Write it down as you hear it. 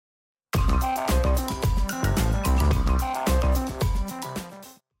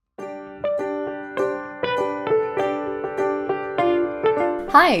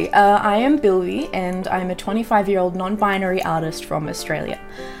Hi, I am Bilvy and I'm a 25-year-old non-binary artist from Australia.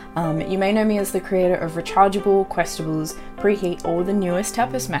 You may know me as the creator of Rechargeable, Questables, Preheat, or the newest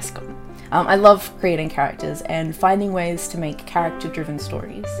Tapas mascot. I love creating characters and finding ways to make character-driven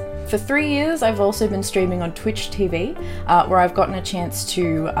stories. For 3 years, I've also been streaming on Twitch TV, where I've gotten a chance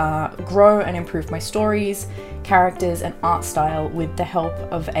to grow and improve my stories, characters, and art style with the help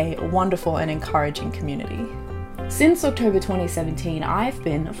of a wonderful and encouraging community. Since October 2017, I've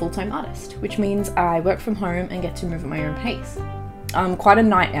been a full-time artist, which means I work from home and get to move at my own pace. I'm quite a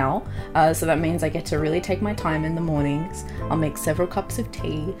night owl, so that means I get to really take my time in the mornings. I'll make several cups of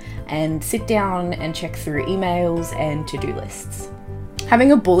tea and sit down and check through emails and to-do lists.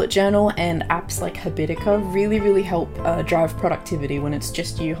 Having a bullet journal and apps like Habitica really help drive productivity when it's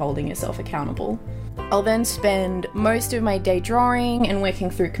just you holding yourself accountable. I'll then spend most of my day drawing and working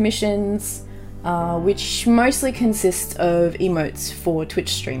through commissions, which mostly consists of emotes for Twitch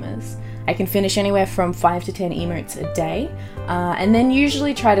streamers. I can finish anywhere from 5 to 10 emotes a day, and then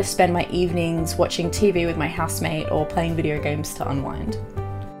usually try to spend my evenings watching TV with my housemate or playing video games to unwind.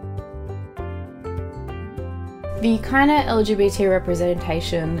 The kind of LGBT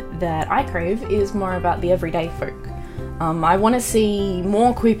representation that I crave is more about the everyday folk. I want to see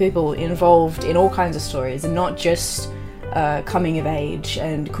more queer people involved in all kinds of stories and not just coming of age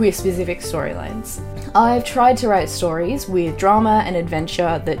and queer specific storylines. I've tried to write stories with drama and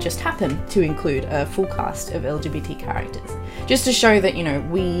adventure that just happen to include a full cast of LGBT characters, just to show that, you know,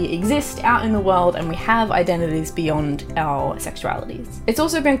 we exist out in the world and we have identities beyond our sexualities. It's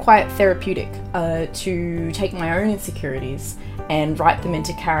also been quite therapeutic to take my own insecurities and write them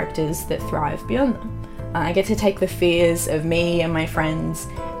into characters that thrive beyond them. I get to take the fears of me and my friends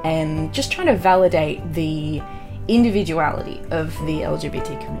and just try to validate the individuality of the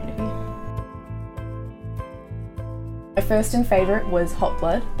LGBT community. My first and favourite was Hot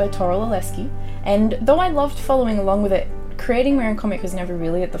Blood by Tora Laleski, and though I loved following along with it, creating my own comic was never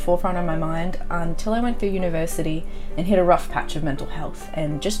really at the forefront of my mind until I went through university and hit a rough patch of mental health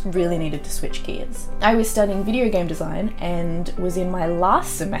and just really needed to switch gears. I was studying video game design and was in my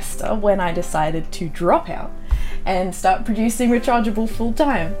last semester when I decided to drop out and start producing Rechargeable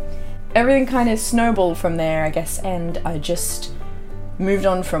full-time. Everything kind of snowballed from there, I guess, and I just moved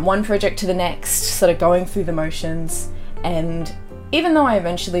on from one project to the next, sort of going through the motions. And even though I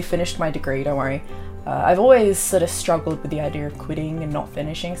eventually finished my degree, don't worry, I've always sort of struggled with the idea of quitting and not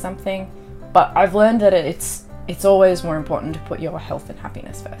finishing something, but I've learned that it's always more important to put your health and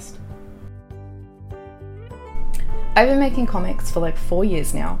happiness first. I've been making comics for like 4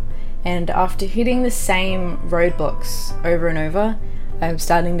 years now, and after hitting the same roadblocks over and over, I'm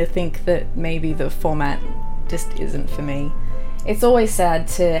starting to think that maybe the format just isn't for me. It's always sad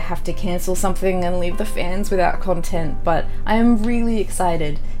to have to cancel something and leave the fans without content, but I am really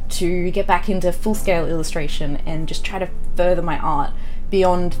excited to get back into full-scale illustration and just try to further my art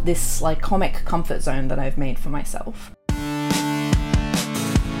beyond this like comic comfort zone that I've made for myself.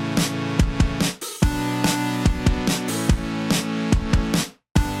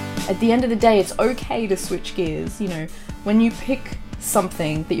 At the end of the day, it's okay to switch gears. You know, when you pick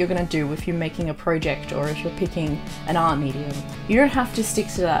something that you're going to do, if you're making a project or if you're picking an art medium, you don't have to stick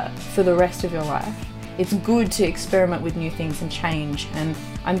to that for the rest of your life. It's good to experiment with new things and change, and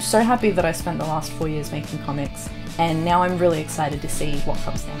I'm so happy that I spent the last 4 years making comics, and now I'm really excited to see what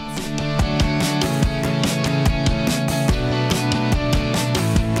comes next.